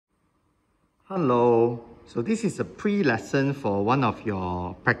Hello, so this is a pre-lesson for one of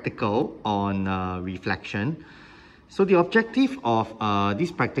your practical on reflection. So the objective of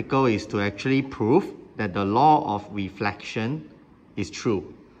this practical is to actually prove that the law of reflection is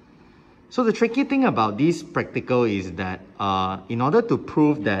true. So the tricky thing about this practical is that in order to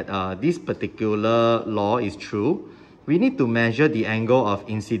prove that this particular law is true, we need to measure the angle of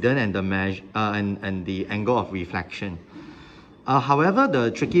incident and the angle of reflection. However,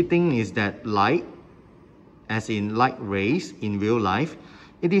 the tricky thing is that light, as in light rays in real life,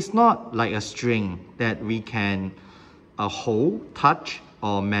 it is not like a string that we can hold, touch,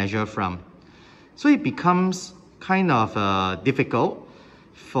 or measure from. So it becomes kind of difficult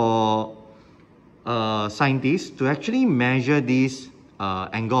for scientists to actually measure this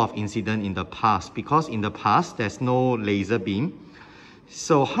angle of incident in the past, because in the past there's no laser beam.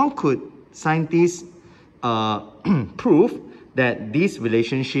 So how could scientists prove that this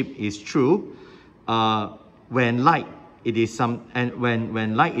relationship is true when light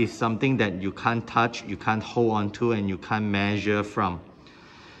when light is something that you can't touch, you can't hold on to, and you can't measure from?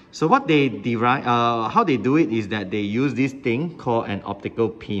 So what they derive, how they do it is that they use this thing called an optical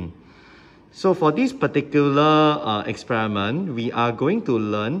pin. So for this particular experiment, we are going to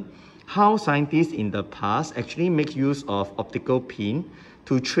learn how scientists in the past actually make use of optical pin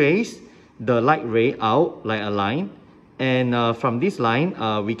to trace the light ray out like a line. And from this line,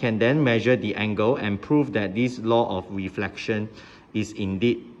 we can then measure the angle and prove that this law of reflection is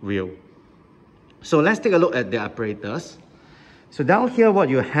indeed real. So let's take a look at the apparatus. So down here, what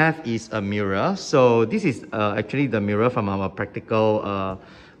you have is a mirror. So this is actually the mirror from our practical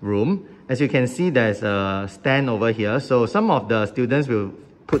room. As you can see, there's a stand over here. So some of the students will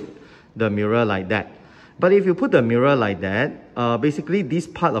put the mirror like that. But if you put the mirror like that, basically this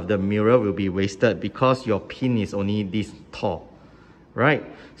part of the mirror will be wasted because your pin is only this tall, right?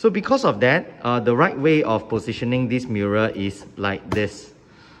 So because of that, the right way of positioning this mirror is like this,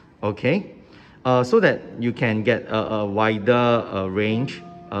 okay? So that you can get a wider range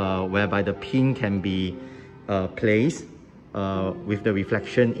whereby the pin can be placed with the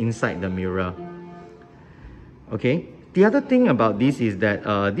reflection inside the mirror, okay? The other thing about this is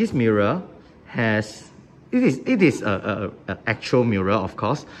that this mirror has It is an actual mirror, of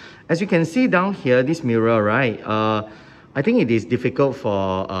course. As you can see down here, this mirror, right? I think it is difficult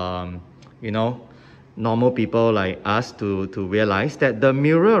for, normal people like us to realize that the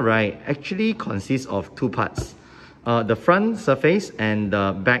mirror, right, actually consists of two parts. The front surface and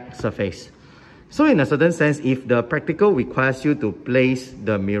the back surface. So in a certain sense, if the practical requires you to place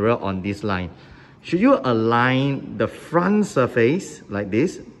the mirror on this line, should you align the front surface like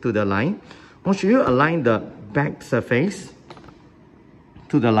this to the line? Or should you align the back surface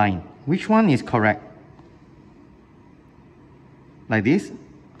to the line? Which one is correct? Like this?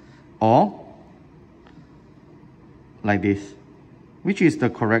 Or like this? Which is the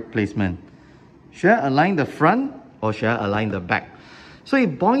correct placement? Should I align the front or should I align the back? So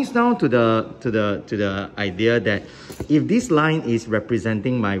it boils down to the idea that if this line is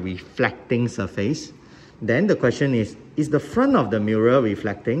representing my reflecting surface, then the question is the front of the mirror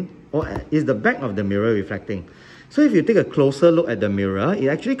reflecting or is the back of the mirror reflecting? So if you take a closer look at the mirror, it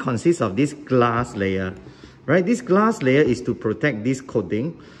actually consists of this glass layer, right? This glass layer is to protect this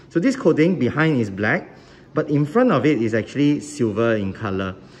coating. So this coating behind is black, but in front of it is actually silver in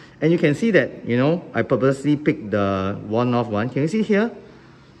color. And you can see that, I purposely picked the worn-off one. Can you see here?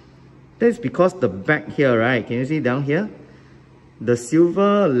 That's because the back here, right? Can you see down here? The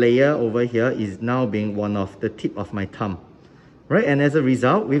silver layer over here is now being worn off, the tip of my thumb, right? And as a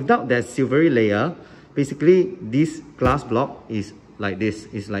result, without that silvery layer, basically this glass block is like this,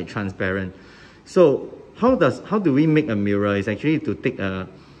 it's like transparent. So how do we make a mirror? It's actually to take a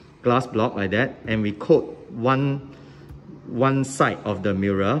glass block like that and we coat one side of the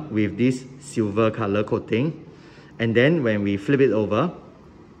mirror with this silver color coating, and then when we flip it over,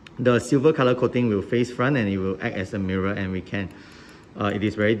 the silver color coating will face front and it will act as a mirror, and we can it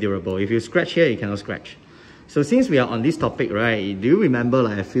is very durable. If you scratch here, you cannot scratch. So since we are on this topic, right, do you remember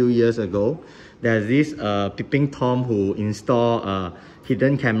like a few years ago, there's this peeping Tom who installed a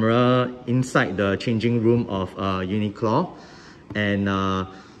hidden camera inside the changing room of Uniqlo, and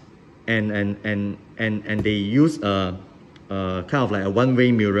they use a kind of like a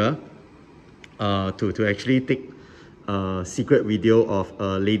one-way mirror to actually take a secret video of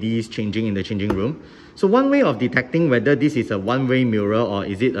ladies changing in the changing room. So one way of detecting whether this is a one-way mirror or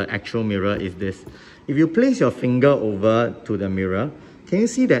is it an actual mirror is this. If you place your finger over to the mirror, can you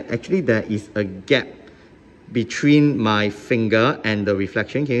see that actually there is a gap between my finger and the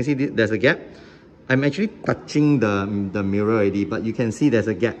reflection? Can you see there's a gap? I'm actually touching the mirror already, but you can see there's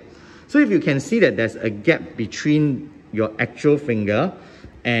a gap. So if you can see that there's a gap between your actual finger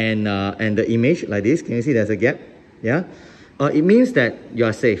and the image like this, can you see there's a gap? Yeah, it means that you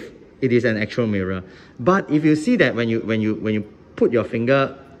are safe. It is an actual mirror. But if you see that when you put your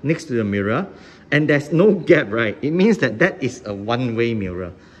finger next to the mirror and there's no gap, right, it means that that is a one-way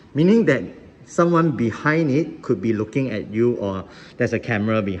mirror, meaning that someone behind it could be looking at you, or there's a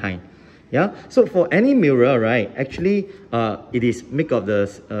camera behind. Yeah, so for any mirror, right, actually it is made of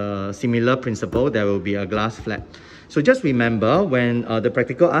the similar principle. There will be a glass flap. So just remember, when the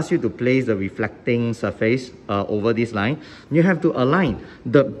practical asks you to place the reflecting surface over this line, you have to align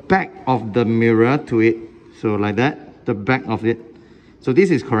the back of the mirror to it. So like that, the back of it. So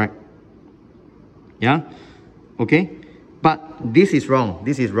this is correct. Yeah, okay. But this is wrong.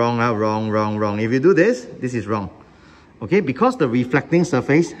 This is wrong, wrong. If you do this, this is wrong. Okay, because the reflecting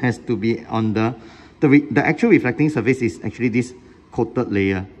surface has to be on the actual reflecting surface is actually this coated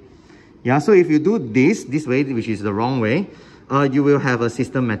layer. Yeah, so if you do this way, which is the wrong way, you will have a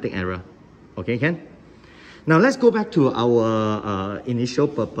systematic error. Okay, Ken? Now let's go back to our initial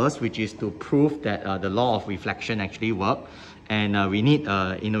purpose, which is to prove that the law of reflection actually works. And we need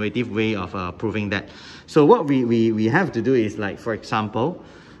an innovative way of proving that. So what we have to do is, like, for example,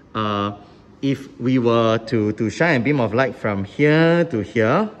 if we were to shine a beam of light from here to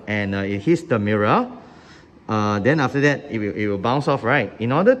here, and it hits the mirror, then after that, it will bounce off, right?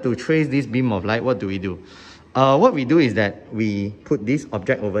 In order to trace this beam of light, what do? What we do is that we put this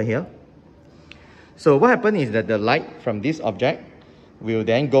object over here. So what happens is that the light from this object will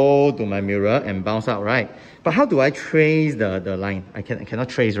then go to my mirror and bounce out, right? But how do I trace the line? I cannot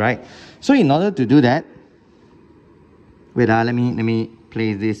trace, right? So in order to do that, wait, let me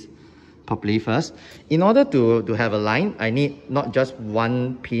place this properly first. In order to have a line, I need not just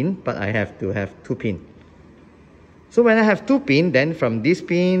one pin, but I have to have two pins. So when I have two pins, then from this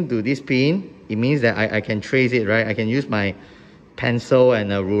pin to this pin, it means that I can trace it, right? I can use my pencil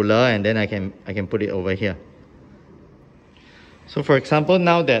and a ruler, and then I can put it over here. So for example,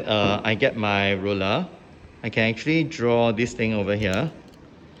 now that I get my ruler, I can actually draw this thing over here.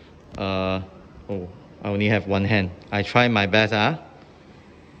 Oh, I only have one hand. I try my best,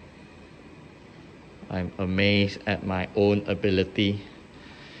 I'm amazed at my own ability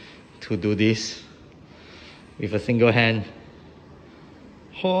to do this with a single hand.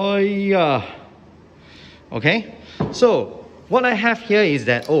 Hoya! Okay, so what I have here is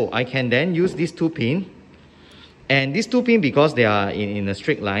that, I can then use these two pins. And these two pins, because they are in a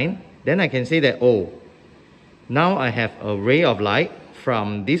straight line, then I can say that, now I have a ray of light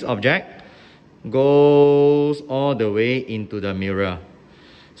from this object goes all the way into the mirror.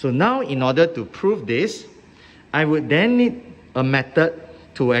 So now in order to prove this, I would then need a method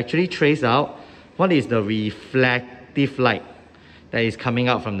to actually trace out what is the reflective light that is coming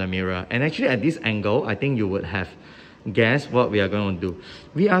out from the mirror. And actually at this angle, I think you would have guessed what we are going to do.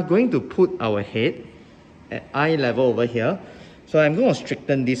 We are going to put our head at eye level over here. So I'm going to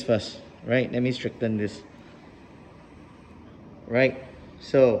straighten this first, right? Let me straighten this. Right?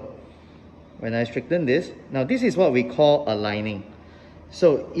 So when I straighten this, now this is what we call aligning.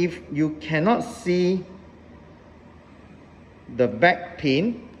 So if you cannot see the back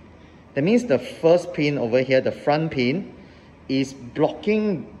pin, that means the first pin over here, the front pin, is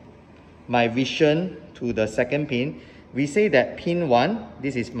blocking my vision to the second pin. We say that pin 1,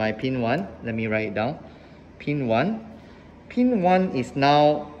 this is my pin 1. Let me write it down. Pin 1. Pin 1 is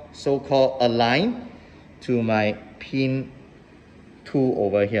now so-called aligned to my pin 2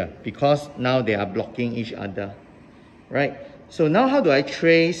 over here, because now they are blocking each other, right? So now how do I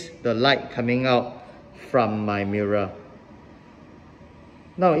trace the light coming out from my mirror?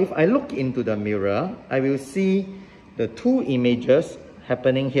 Now if I look into the mirror, I will see the two images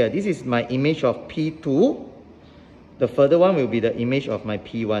happening here. This is my image of P2. The further one will be the image of my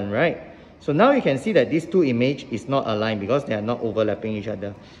P1, right? So now you can see that these two images is not aligned because they are not overlapping each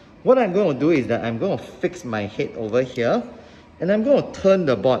other. What I'm going to do is that I'm going to fix my head over here, and I'm going to turn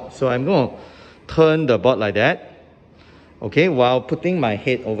the board. So I'm going to turn the board like that, okay, while putting my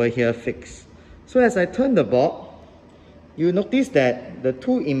head over here fixed. So as I turn the board, you notice that the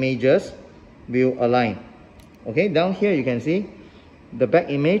two images will align. Okay, down here you can see the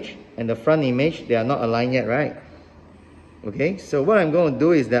back image and the front image, they are not aligned yet, right? Okay, so what I'm going to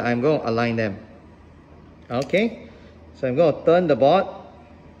do is that I'm going to align them. Okay, so I'm going to turn the board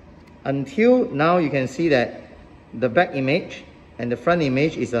until now you can see that the back image and the front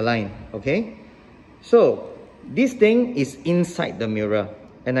image is aligned. Okay, so this thing is inside the mirror,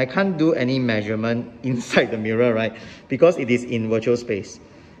 and I can't do any measurement inside the mirror, right? Because it is in virtual space.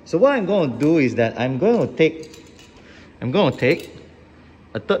 So what I'm going to do is that I'm going to take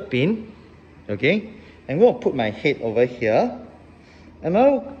a third pin, okay? I'm going to put my head over here. And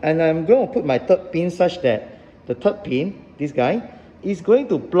I'm going to put my third pin such that the third pin, this guy, is going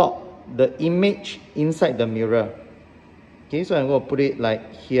to block the image inside the mirror. Okay, so I'm going to put it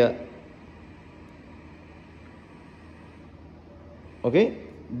like here. Okay,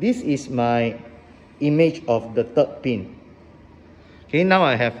 this is my image of the third pin. Okay, now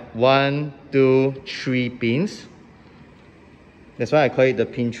I have 1, 2, 3 pins. That's why I call it the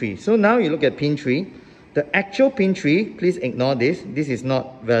pin tree. So now you look at pin tree. The actual pin tree, please ignore this. This is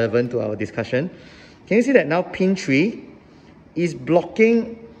not relevant to our discussion. Can you see that now pin tree is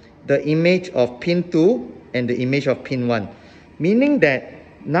blocking the image of pin 2 and the image of pin 1? Meaning that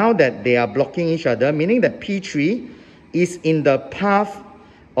now that they are blocking each other, meaning that P3 is in the path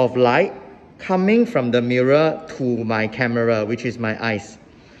of light coming from the mirror to my camera, which is my eyes.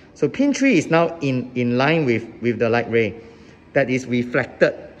 So pin 3 is now in line with the light ray that is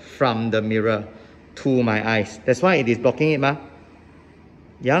reflected from the mirror to my eyes. That's why it is blocking it, ma.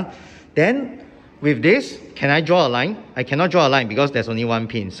 Yeah. Then with this, can I draw a line? I cannot draw a line because there's only one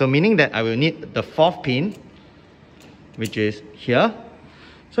pin. So meaning that I will need the fourth pin, which is here.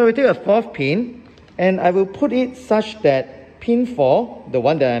 So we take a fourth pin and I will put it such that pin 4, the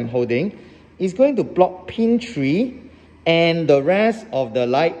one that I'm holding, is going to block pin 3 and the rest of the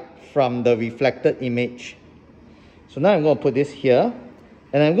light from the reflected image. So now I'm going to put this here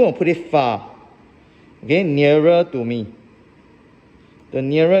and I'm going to put it far. Okay, nearer to me. The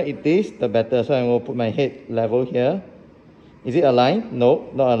nearer it is, the better. So I'm going to put my head level here. Is it aligned? No,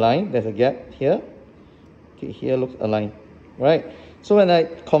 not aligned. There's a gap here. Okay, here looks aligned. Right. So when I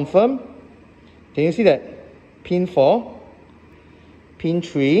confirm, can you see that pin 4, pin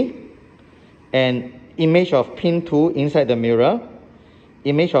 3, and image of pin 2 inside the mirror,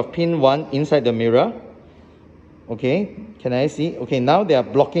 image of pin 1 inside the mirror. Okay, can I see? Okay, now they are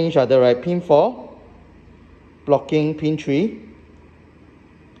blocking each other, right? Pin 4 blocking pin 3,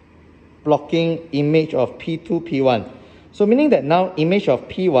 blocking image of P2, P1. So meaning that now image of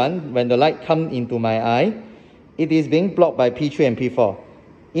P1, when the light comes into my eye, it is being blocked by P3 and P4.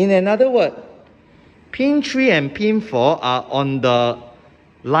 In another word, pin 3 and pin 4 are on the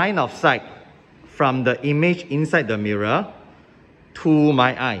line of sight from the image inside the mirror to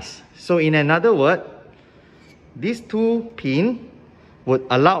my eyes. So in another word, these two pins would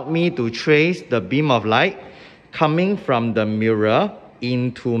allow me to trace the beam of light coming from the mirror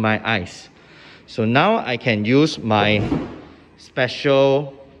into my eyes. So now I can use my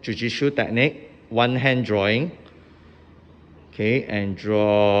special jujitsu technique, one hand drawing. Okay, and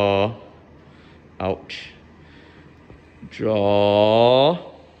draw, ouch, draw,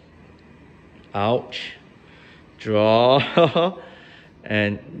 ouch, draw,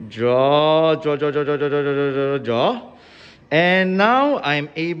 and draw. And now I'm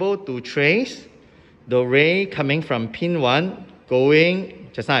able to trace the ray coming from pin 1 going,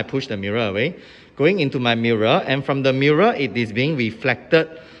 just now I pushed the mirror away, going into my mirror, and from the mirror it is being reflected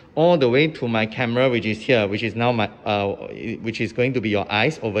all the way to my camera, which is here, which is now my which is going to be your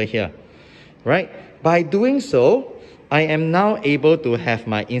eyes over here, right? By doing so, I am now able to have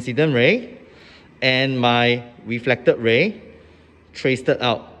my incident ray and my reflected ray traced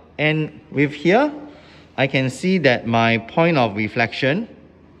out. And with here, I can see that my point of reflection,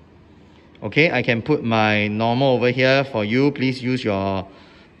 okay, I can put my normal over here. For you, please use your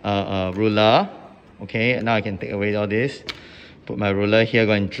ruler. Okay, now I can take away all this. Put my ruler here,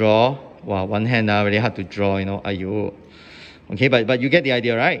 go and draw. Wow, one hand now, really hard to draw, you know, ayo. Okay, but you get the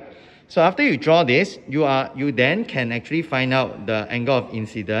idea, right? So after you draw this, you then can actually find out the angle of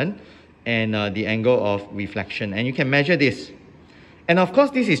incident and the angle of reflection. And you can measure this. And of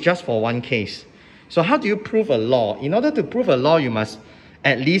course, this is just for one case. So how do you prove a law? In order to prove a law, you must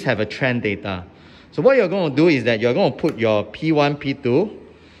at least have a trend data. So what you're going to do is that you're going to put your P1, P2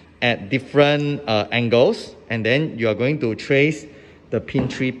 at different angles, and then you are going to trace the pin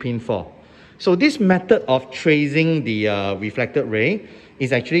 3, pin 4. So this method of tracing the reflected ray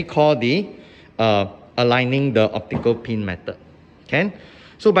is actually called the aligning the optical pin method. Okay?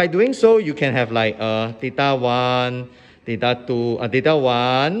 So by doing so, you can have like theta 1, theta 2, theta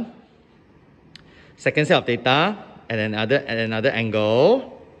 1, second set of theta, and another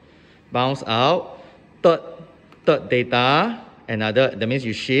angle, bounce out, third theta, another, that means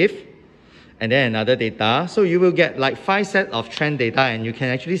you shift, and then another theta. So you will get like 5 sets of trend data, and you can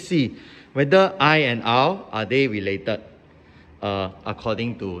actually see whether I and R, are they related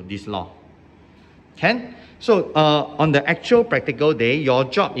according to this law. Okay? So on the actual practical day, your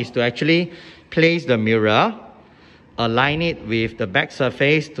job is to actually place the mirror, align it with the back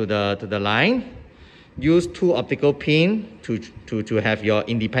surface to the line, use 2 optical pins to have your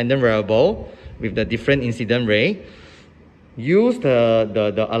independent variable with the different incident ray. Use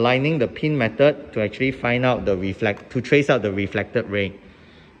the aligning the pin method to actually find out to trace out the reflected ray.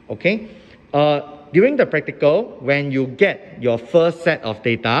 Okay. During the practical, when you get your first set of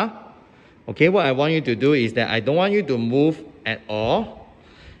data, okay, what I want you to do is that I don't want you to move at all.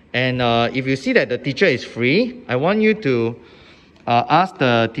 And if you see that the teacher is free, I want you to ask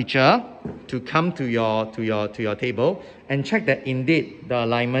the teacher to come to your table and check that indeed the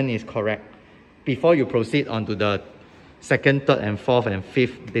alignment is correct before you proceed onto the second, third, and fourth and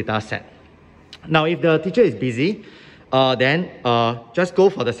fifth data set. Now, if the teacher is busy, then just go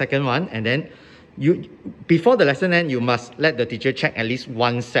for the second one, and then before the lesson end, you must let the teacher check at least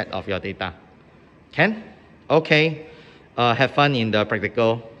one set of your data. Can? Okay. Have fun in the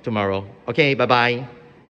practical tomorrow. Okay, bye-bye.